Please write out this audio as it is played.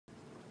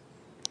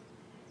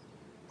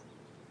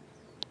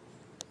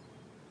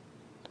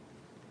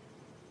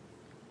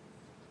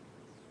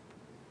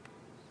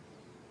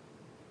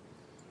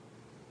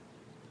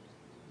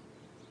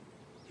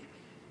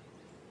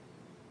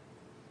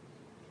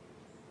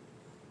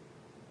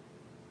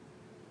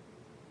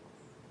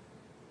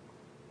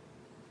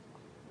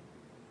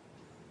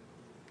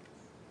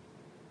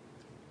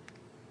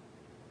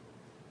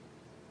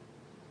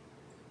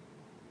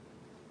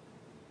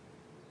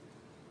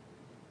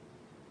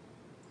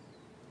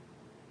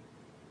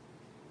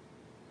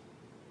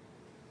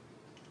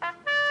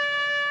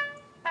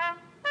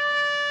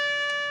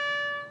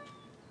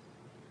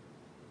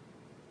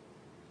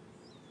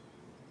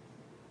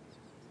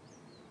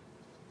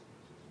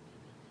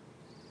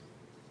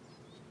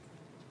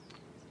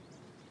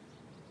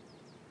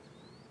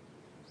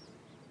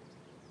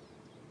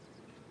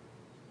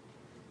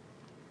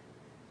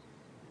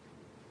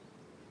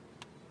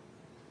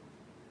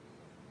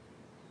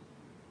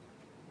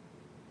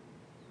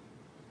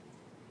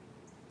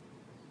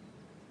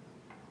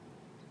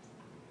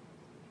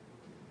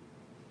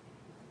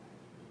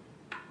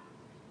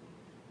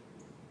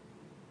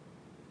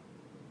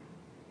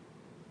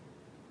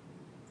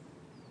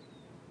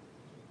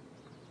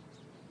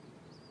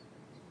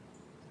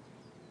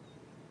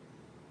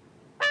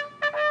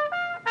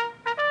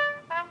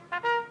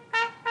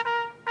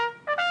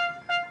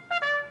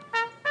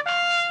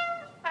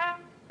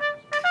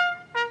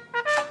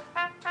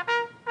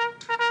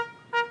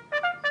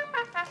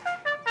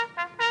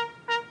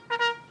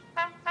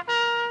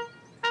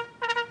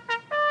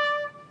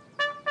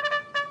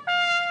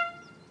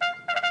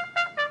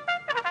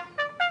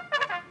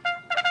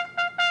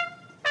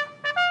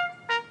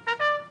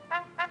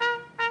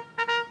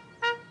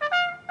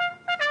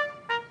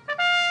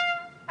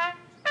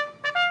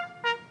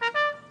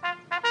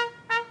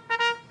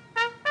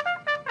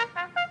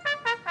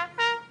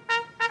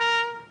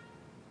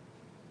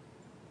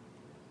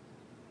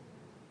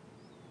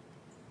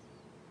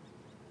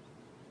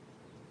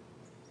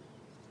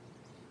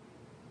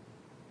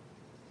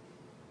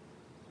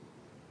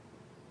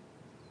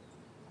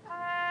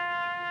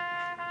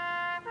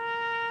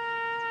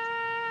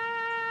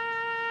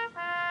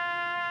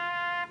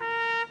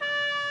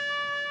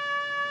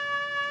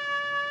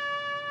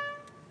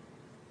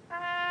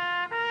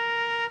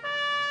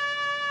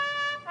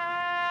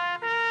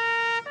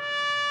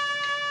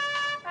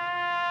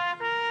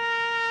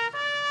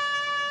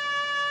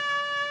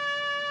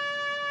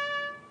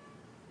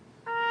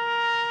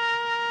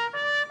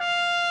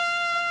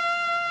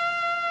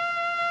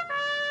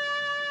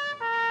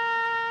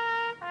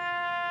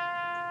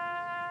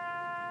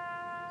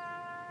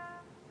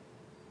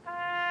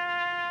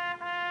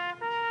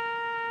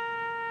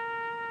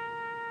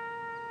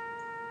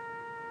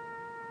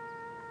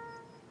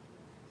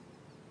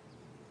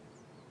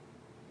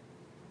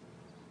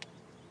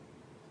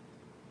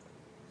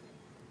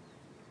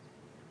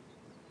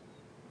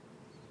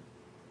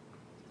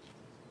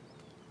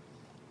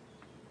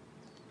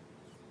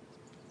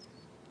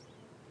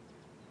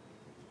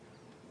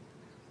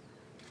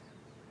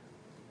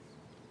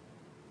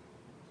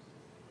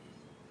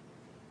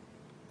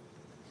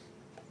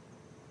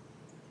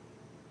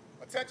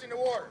Attention to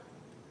order.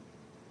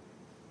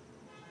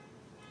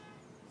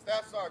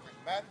 Staff Sergeant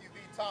Matthew V.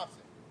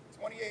 Thompson,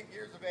 28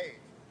 years of age,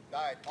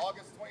 died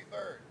August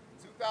 23rd,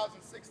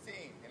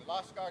 2016 in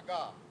Lashkar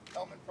Gah,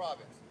 Helmand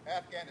Province,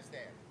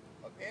 Afghanistan,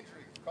 of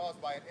injuries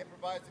caused by an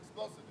improvised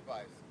explosive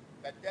device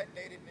that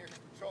detonated near his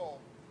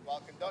patrol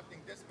while conducting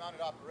dismounted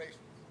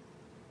operations.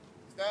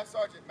 Staff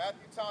Sergeant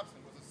Matthew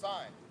Thompson was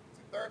assigned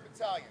to 3rd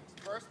Battalion's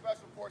 1st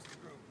Special Forces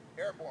Group,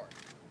 Airborne,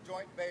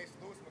 Joint Base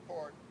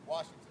Lewis-McChord,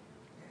 Washington.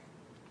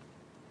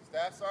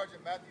 Staff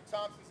Sergeant Matthew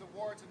Thompson's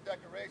awards and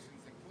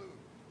decorations include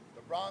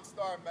the Bronze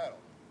Star Medal,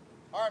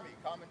 Army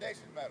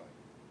Commendation Medal,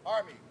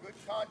 Army Good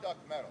Conduct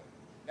Medal,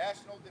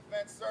 National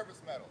Defense Service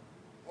Medal,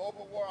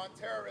 Global War on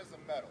Terrorism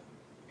Medal,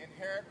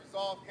 Inherent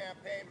Resolve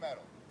Campaign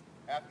Medal,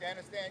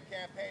 Afghanistan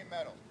Campaign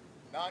Medal,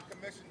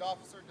 Non-Commissioned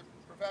Officer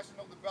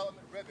Professional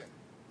Development Ribbon,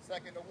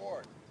 2nd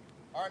Award,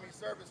 Army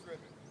Service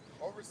Ribbon,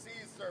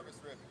 Overseas Service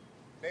Ribbon,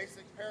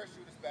 Basic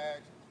Parachutist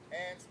Badge,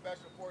 and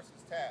Special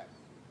Forces Tab.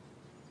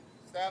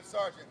 Staff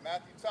Sergeant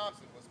Matthew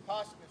Thompson was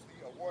posthumously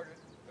awarded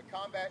the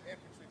Combat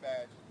Infantry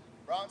Badge,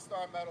 Bronze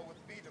Star Medal with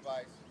B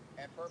device,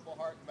 and Purple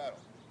Heart Medal.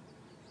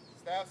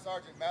 Staff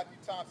Sergeant Matthew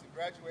Thompson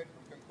graduated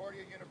from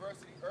Concordia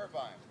University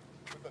Irvine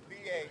with a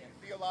BA in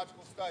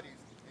Theological Studies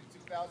in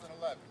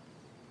 2011.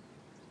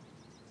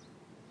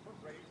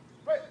 Ready?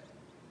 Ready!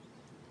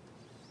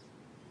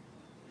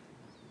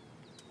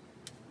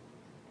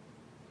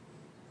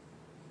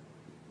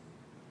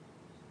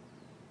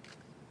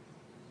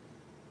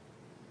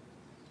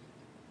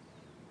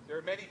 There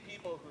are many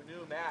people who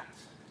knew Matt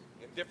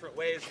in different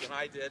ways than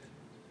I did.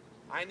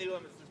 I knew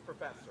him as his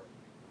professor.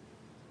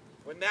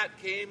 When Matt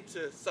came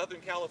to Southern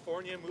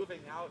California,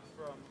 moving out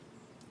from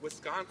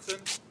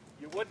Wisconsin,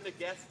 you wouldn't have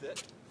guessed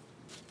it.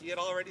 He had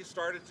already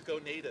started to go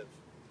native.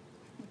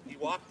 He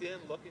walked in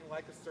looking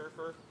like a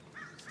surfer,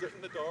 stood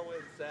in the doorway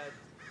and said,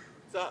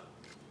 "What's up?"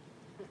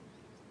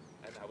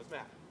 And that was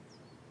Matt.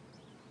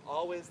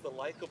 Always the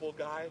likable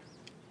guy,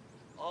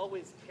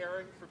 always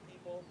caring for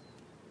people,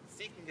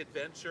 seeking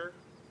adventure,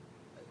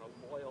 and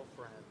a loyal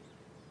friend.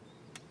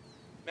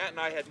 Matt and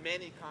I had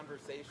many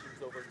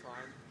conversations over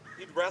time.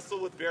 He'd wrestle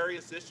with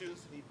various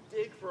issues. He'd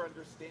dig for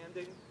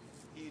understanding.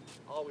 He'd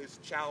always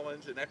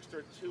challenge an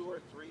extra 2 or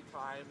 3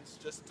 times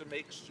just to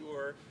make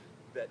sure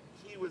that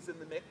he was in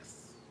the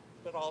mix,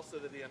 but also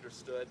that he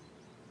understood.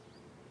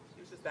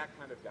 He was just that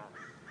kind of guy.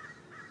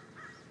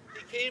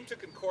 He came to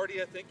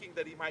Concordia thinking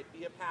that he might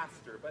be a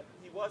pastor, but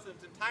he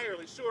wasn't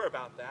entirely sure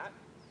about that.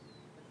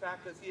 In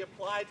fact, as he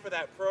applied for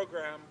that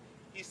program,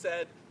 he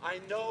said, "I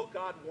know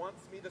God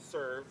wants me to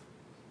serve,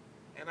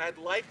 and I'd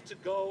like to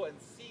go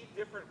and see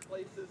different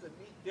places and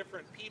meet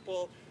different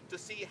people to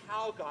see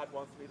how God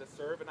wants me to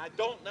serve, and I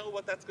don't know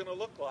what that's going to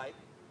look like,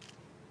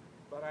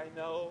 but I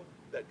know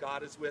that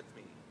God is with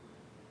me."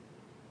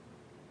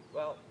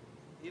 Well,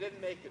 he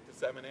didn't make it to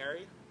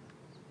seminary.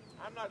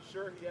 I'm not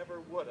sure he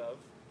ever would have,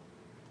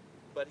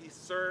 but he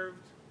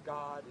served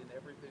God in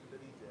everything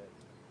that he did.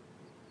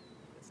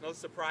 It's no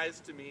surprise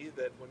to me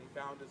that when he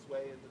found his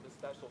way into the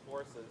Special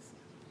Forces,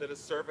 that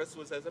his service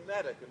was as a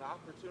medic, an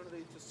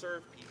opportunity to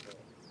serve people.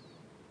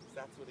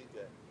 That's what he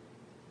did.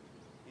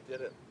 He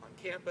did it on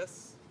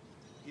campus,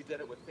 he did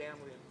it with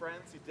family and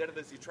friends, he did it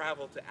as he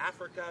traveled to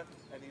Africa,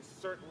 and he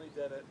certainly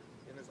did it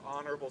in his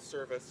honorable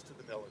service to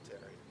the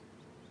military.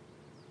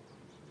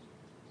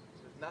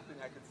 There's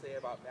nothing I could say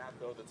about Matt,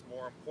 though, that's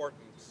more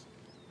important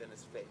than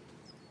his faith.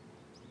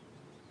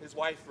 His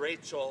wife,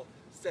 Rachel,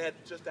 said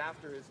just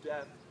after his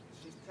death,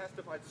 she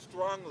testified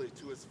strongly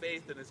to his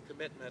faith and his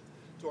commitment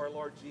to our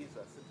Lord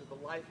Jesus and to the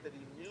life that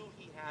he knew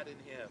he had in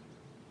him.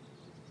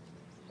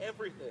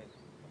 Everything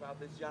about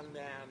this young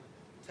man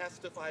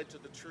testified to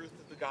the truth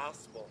of the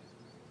gospel.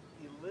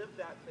 He lived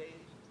that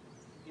faith.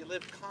 He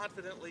lived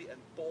confidently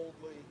and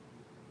boldly,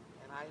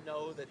 and I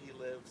know that he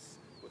lives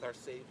with our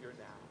Savior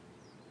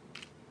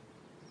now.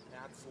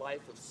 Matt's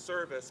life of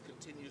service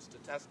continues to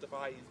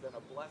testify. He's been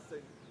a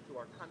blessing to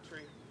our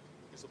country.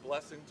 He's a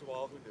blessing to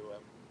all who knew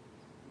him.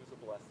 He was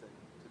a blessing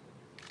to me.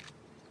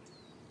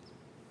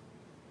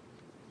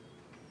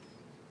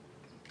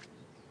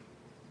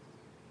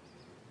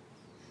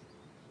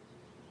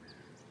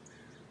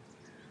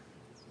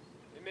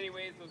 In many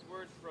ways, those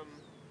words from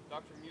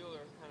Dr.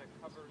 Mueller kind of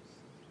covers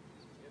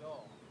it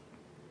all.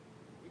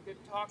 We could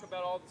talk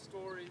about all the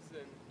stories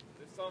that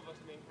some of us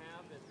may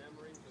have and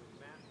memories of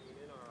Matt being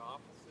in our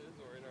offices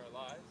or in our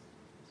lives.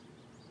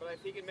 But I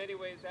think in many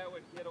ways that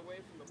would get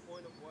away from the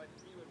point of what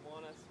he would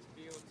want us to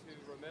be able to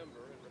remember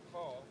and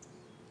recall.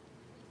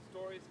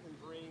 Stories can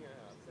bring a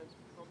sense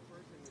of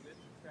comfort in the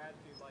midst of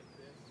tragedy like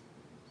this.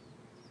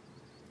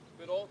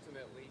 But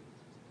ultimately,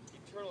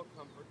 eternal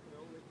comfort can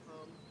only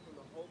come from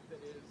the hope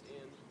that is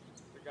in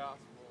the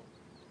gospel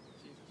of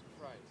Jesus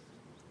Christ.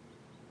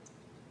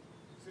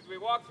 So as we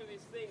walk through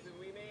these things, and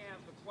we may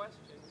have the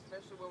question,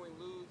 especially when we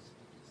lose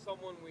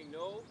someone we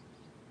know,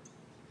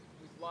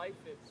 whose life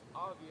it's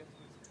obvious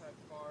was cut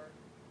far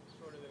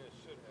shorter than it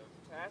should have,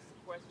 to ask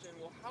the question,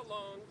 well, how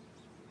long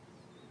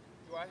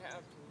do I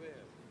have to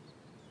live?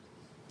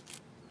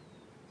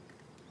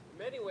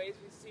 many ways,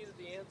 we see that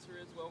the answer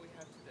is, well, we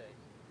have today,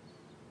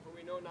 for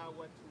we know not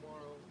what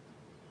tomorrow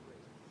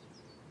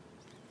brings.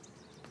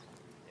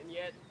 And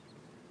yet,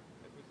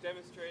 as was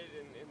demonstrated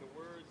in the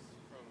words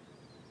from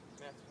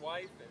Matt's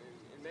wife and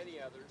in many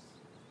others,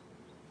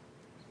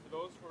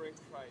 for those who are in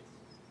Christ,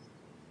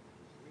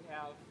 we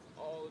have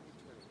all of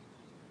eternity.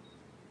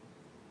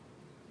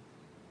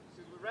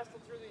 So as we wrestle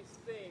through these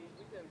things,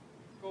 we can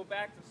go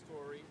back to the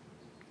story.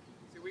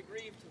 See, we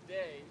grieve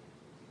today.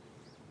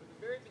 At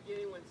the very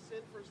beginning, when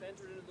sin first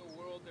entered into the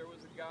world, there was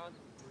a God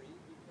who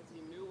grieved because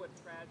he knew what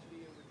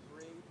tragedy it would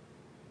bring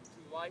to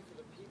life of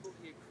the people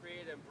he had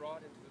created and brought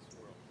into this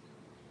world.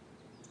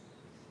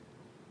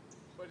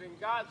 But in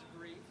God's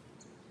grief,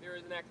 there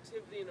is an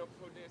activity and a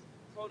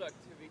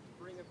productivity to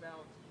bring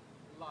about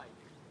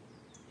life,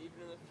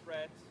 even in the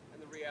threat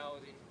and the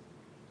reality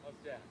of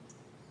death.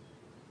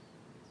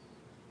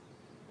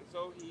 And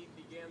so he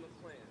began the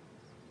plan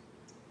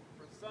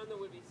for a son that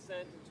would be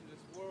sent into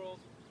this world,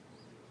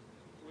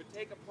 who would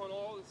take upon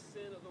all the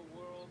sin of the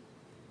world,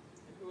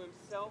 and who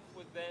himself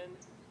would then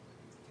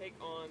take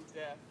on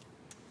death,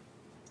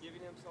 giving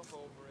himself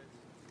over it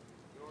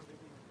in order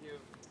to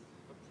give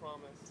the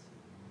promise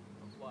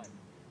of life.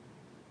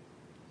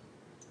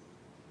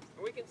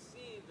 And we can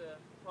see the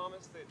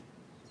promise that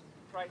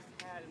Christ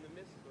had in the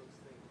midst of those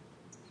things.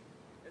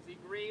 As he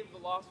grieved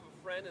the loss of a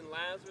friend in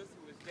Lazarus,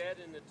 who was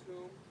dead in the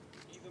tomb,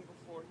 even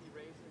before he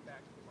raised him back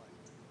to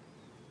life.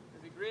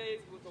 As he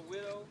grieved with a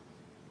widow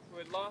who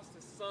had lost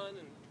his son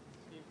and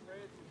the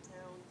inheritance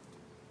town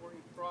before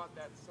he brought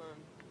that son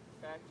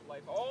back to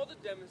life. All to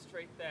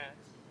demonstrate that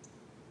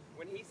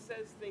when he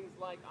says things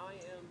like, I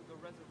am the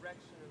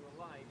resurrection and the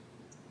life,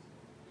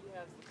 he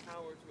has the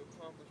power to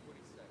accomplish what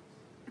he says.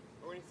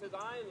 Or when he says,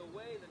 I am the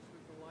way, the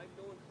truth, and life,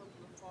 no one comes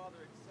to the Father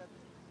except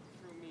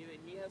through me, that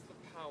he has the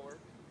power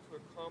to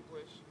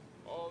accomplish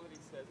all that he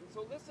says. And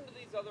so listen to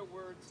these other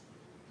words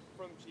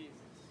from Jesus.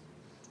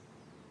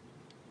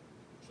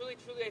 Truly,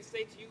 truly, I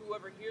say to you,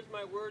 whoever hears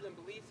my word and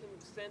believes him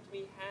who sent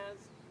me has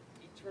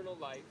eternal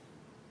life.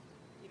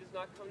 He does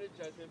not come to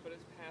judgment, but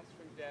has passed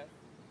from death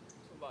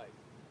to life.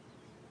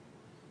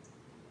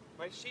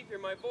 My sheep hear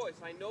my voice.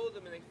 I know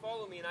them, and they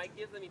follow me, and I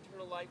give them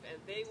eternal life, and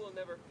they will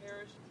never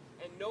perish,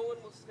 and no one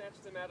will snatch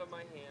them out of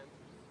my hand.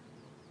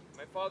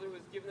 My Father who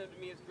has given them to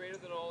me is greater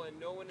than all, and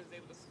no one is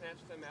able to snatch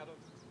them out of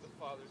the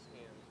Father's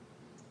hand.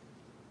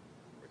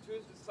 For to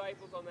his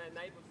disciples on that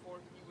night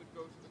before he would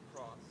go to the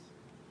cross,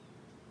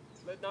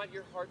 let not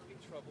your hearts be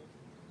troubled.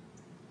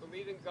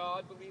 Believe in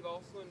God, believe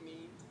also in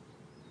me.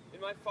 In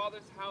my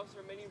Father's house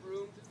are many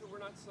rooms. If it were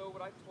not so,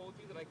 would I told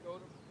you that I go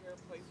to prepare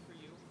a place for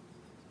you?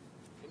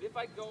 And if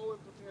I go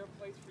and prepare a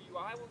place for you,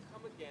 I will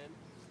come again,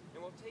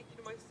 and will take you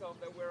to myself,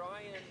 that where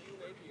I am, you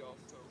may be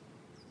also.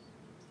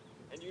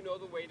 And you know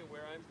the way to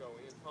where I'm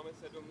going. And Thomas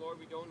said to him, Lord,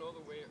 we don't know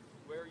the way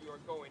where you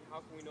are going. How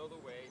can we know the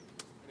way?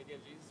 And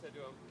again, Jesus said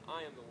to him,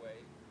 I am the way,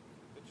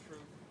 the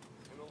truth,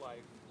 and the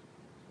life.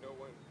 No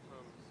one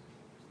comes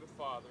to the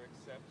Father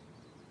except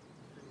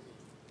through me.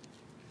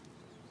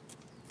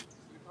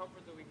 So the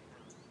comfort that we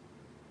have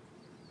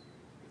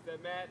is that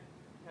Matt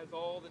has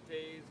all the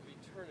days of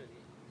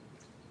eternity.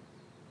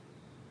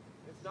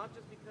 It's not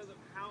just because of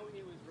how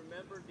he was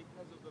remembered,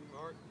 because of the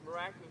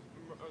miraculous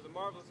or the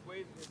marvelous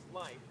ways of his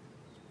life,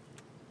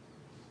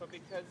 but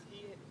because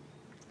he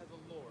has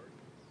a Lord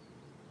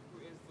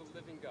who is the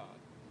living God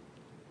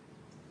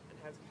and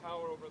has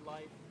power over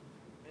life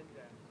and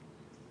death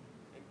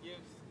and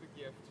gives the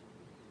gift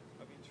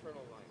of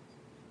eternal life.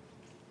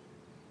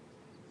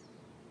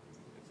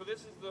 And so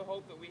this is the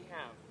hope that we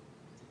have.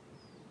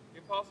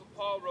 The Apostle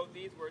Paul wrote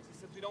these words. He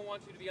says, we don't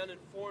want you to be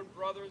uninformed,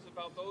 brothers,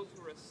 about those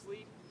who are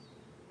asleep,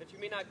 that you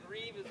may not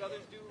grieve as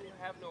others do who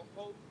have no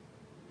hope.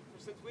 For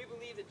since we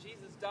believe that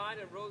Jesus died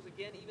and rose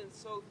again, even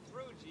so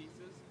through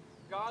Jesus,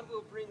 God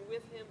will bring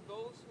with him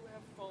those who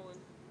have fallen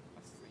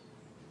asleep.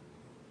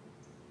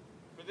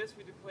 For this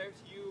we declare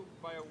to you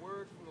by a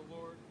word from the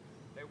Lord,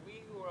 that we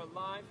who are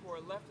alive, who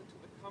are left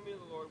until the coming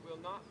of the Lord, will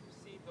not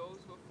precede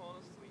those who have fallen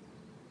asleep.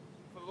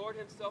 For the Lord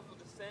himself will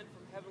descend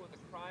from heaven with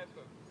a cry of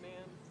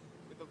command,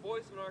 with the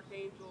voice of an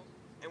archangel,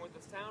 and with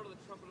the sound of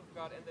the trumpet of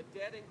God, and the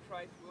dead in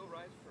Christ will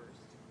rise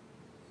first.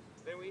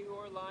 Then we who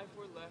are alive,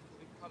 who are left,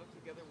 will be caught up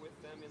together with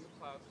them in the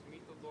clouds to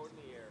meet the Lord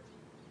in the air.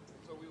 And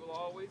so we will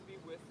always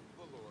be with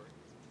the Lord.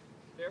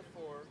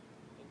 Therefore,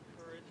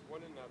 encourage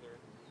one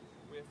another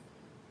with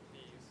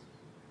these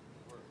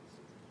words.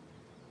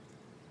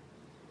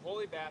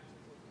 Holy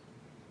baptism.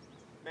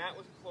 Matt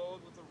was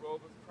clothed with the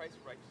robe of Christ's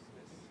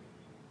righteousness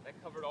that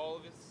covered all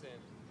of his sin.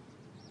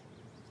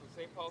 So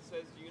St. Paul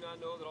says, do you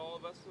not know that all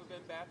of us who have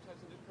been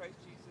baptized into Christ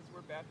Jesus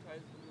were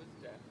baptized into his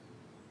death?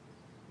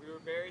 We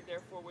were buried,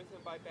 therefore, with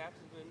him by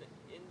baptism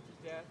into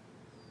death,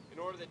 in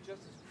order that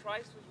just as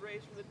Christ was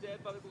raised from the dead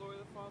by the glory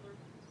of the Father,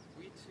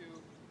 we too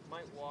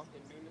might walk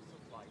in newness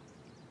of life.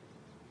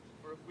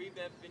 For if we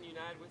have been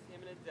united with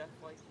him in a death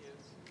like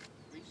his,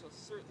 we shall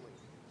certainly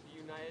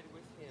be united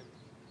with him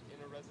in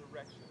a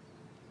resurrection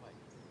like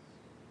his.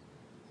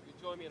 Will you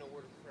join me in a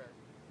word of prayer?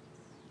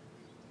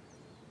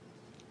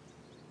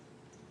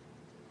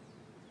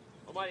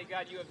 Almighty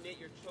God, you have knit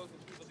your chosen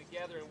people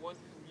together in one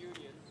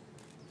communion,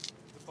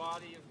 the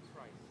body of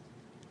Christ.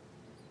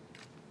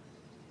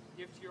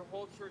 Give to your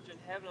whole church in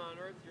heaven and on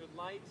earth your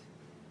light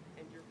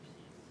and your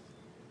peace.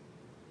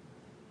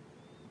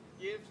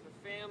 Give to the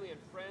family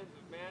and friends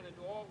of man and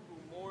to all who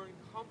mourn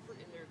comfort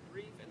in their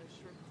grief and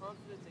assured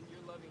confidence in your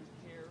loving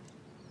care.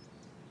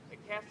 That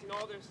casting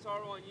all their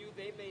sorrow on you,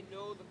 they may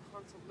know the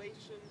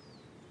consolation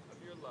of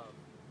your love.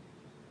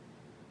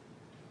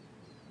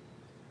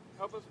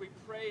 Help us, we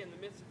pray, in the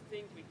midst of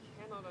things we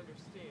cannot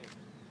understand,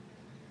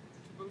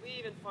 to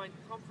believe and find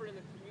comfort in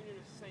the communion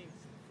of saints,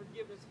 the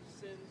forgiveness of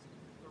sins,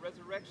 the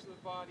resurrection of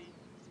the body,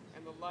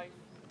 and the life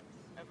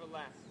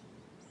everlasting.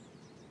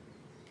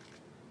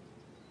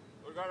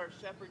 Lord God, our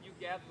shepherd, you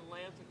gather the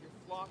lambs of your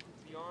flock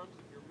into the arms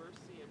of your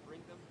mercy and bring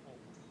them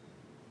home.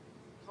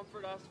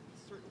 Comfort us with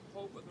the certain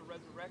hope of the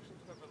resurrection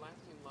to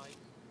everlasting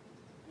life,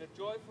 and a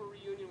joyful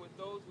reunion with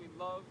those we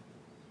love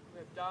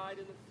who have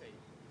died in the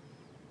faith.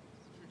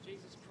 Through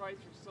Jesus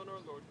Christ, your Son,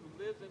 our Lord, who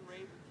lives and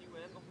reigns with you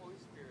and the Holy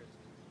Spirit,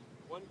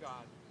 one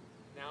God,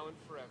 now and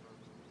forever.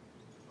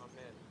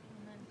 Amen.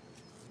 Amen.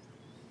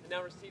 And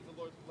now receive the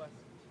Lord's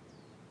blessing.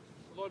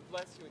 The Lord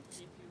bless you and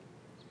keep you.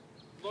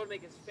 The Lord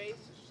make his face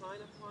to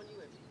shine upon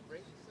you and be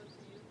gracious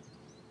unto you.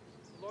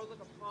 The Lord look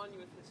upon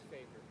you with his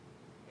favor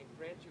and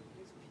grant you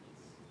his peace.